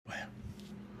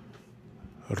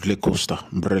Rlekosta,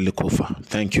 Brelekofa.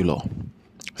 Thank you, Lord.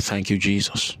 Thank you,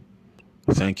 Jesus.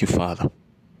 Thank you, Father.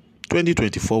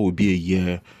 2024 will be a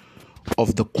year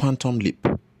of the quantum leap.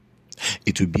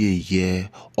 It will be a year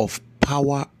of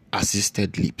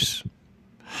power-assisted leaps.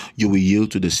 You will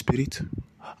yield to the Spirit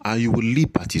and you will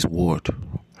leap at His word.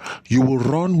 You will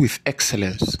run with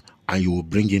excellence and you will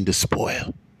bring in the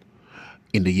spoil.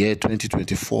 In the year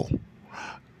 2024,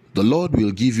 the Lord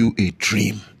will give you a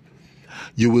dream.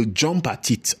 You will jump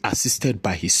at it assisted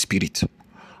by His Spirit,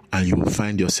 and you will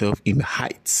find yourself in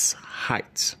heights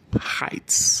that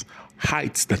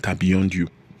are beyond you.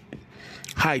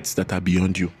 Heights that are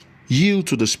beyond you. Yield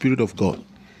to the Spirit of God.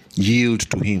 Yield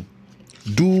to Him.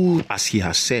 Do as He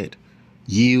has said.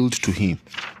 Yield to Him.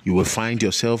 You will find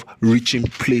yourself reaching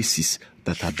places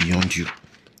that are beyond you.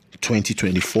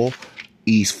 2024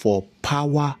 is for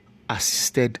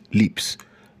power-assisted leaps.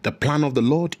 The plan of the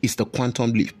Lord is the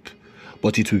quantum leap,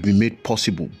 but it will be made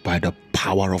possible by the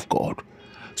power of God.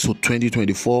 So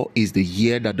 2024 is the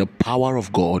year that the power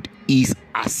of God is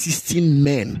assisting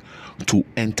men to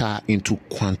enter into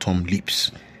quantum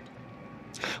leaps.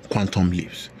 Quantum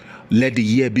leaps. Let the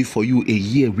year be for you a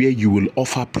year where you will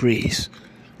offer praise.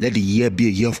 Let the year be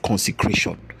a year of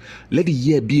consecration. Let the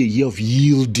year be a year of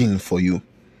yielding for you.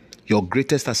 Your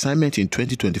greatest assignment in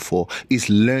 2024 is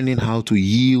learning how to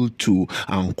yield to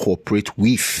and cooperate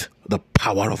with the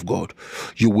power of God.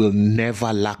 You will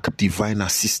never lack divine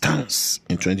assistance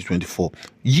in 2024.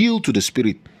 Yield to the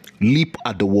Spirit. Leap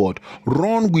at the word.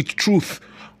 Run with truth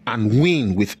and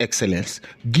win with excellence.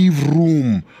 Give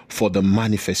room for the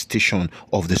manifestation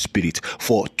of the Spirit.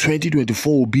 For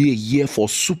 2024 will be a year for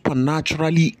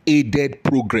supernaturally aided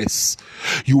progress.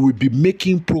 You will be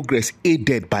making progress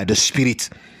aided by the Spirit.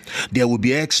 There will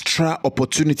be extra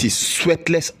opportunities,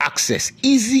 sweatless access,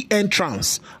 easy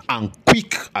entrance, and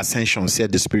quick ascension,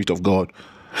 said the Spirit of God.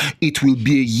 It will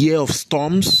be a year of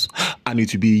storms and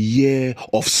it will be a year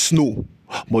of snow.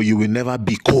 But you will never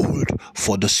be cold,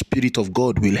 for the Spirit of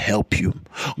God will help you.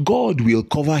 God will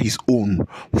cover His own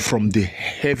from the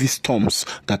heavy storms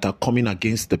that are coming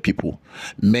against the people.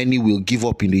 Many will give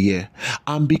up in the year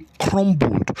and be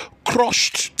crumbled,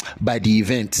 crushed by the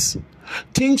events.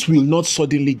 Things will not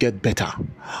suddenly get better,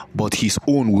 but His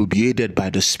own will be aided by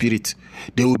the Spirit.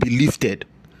 They will be lifted.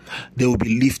 They will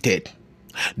be lifted.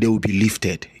 They will be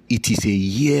lifted. It is a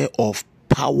year of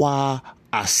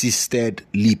power-assisted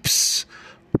leaps.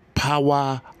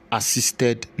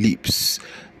 Power-assisted leaps.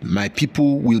 My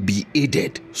people will be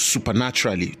aided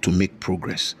supernaturally to make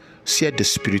progress, said the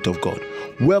Spirit of God.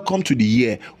 Welcome to the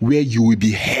year where you will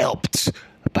be helped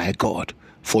by God.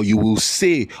 For you will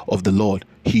say of the Lord,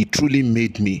 He truly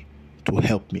made me to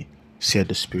help me, said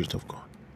the Spirit of God.